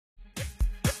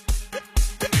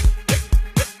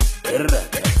We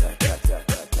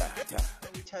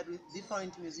chat with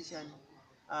different musicians,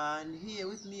 and here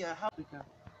with me I have Africa,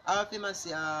 our famous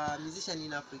musician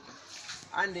in Africa.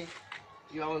 Andy,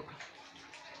 you are welcome.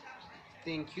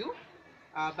 Thank you.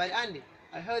 But Andy,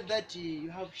 I heard that you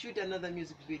have shoot another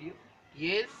music video.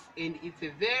 Yes, and it's a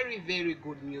very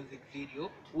good music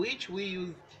video which we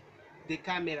use the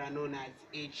camera known as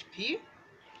HP.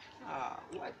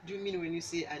 What do you mean when you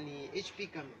say an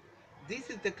HP camera?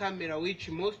 This is the camera which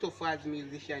most of us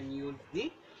musicians use,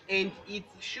 and it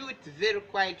shoots very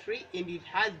quietly and it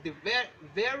has the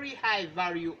very high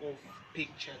value of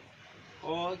pictures.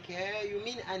 Okay, you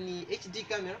mean an HD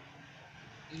camera?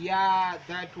 Yeah,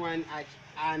 that one at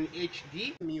an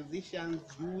HD musicians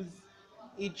use.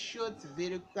 It shoots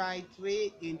very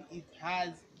quietly and it has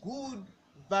good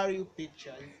value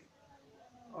pictures.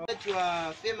 That you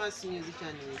are famous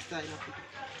musician in South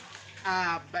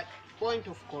Africa. But point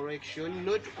of correction,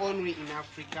 not only in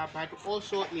Africa but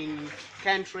also in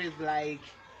countries like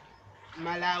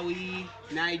Malawi,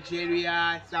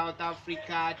 Nigeria, South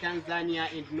Africa, Tanzania,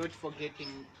 and not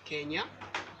forgetting Kenya.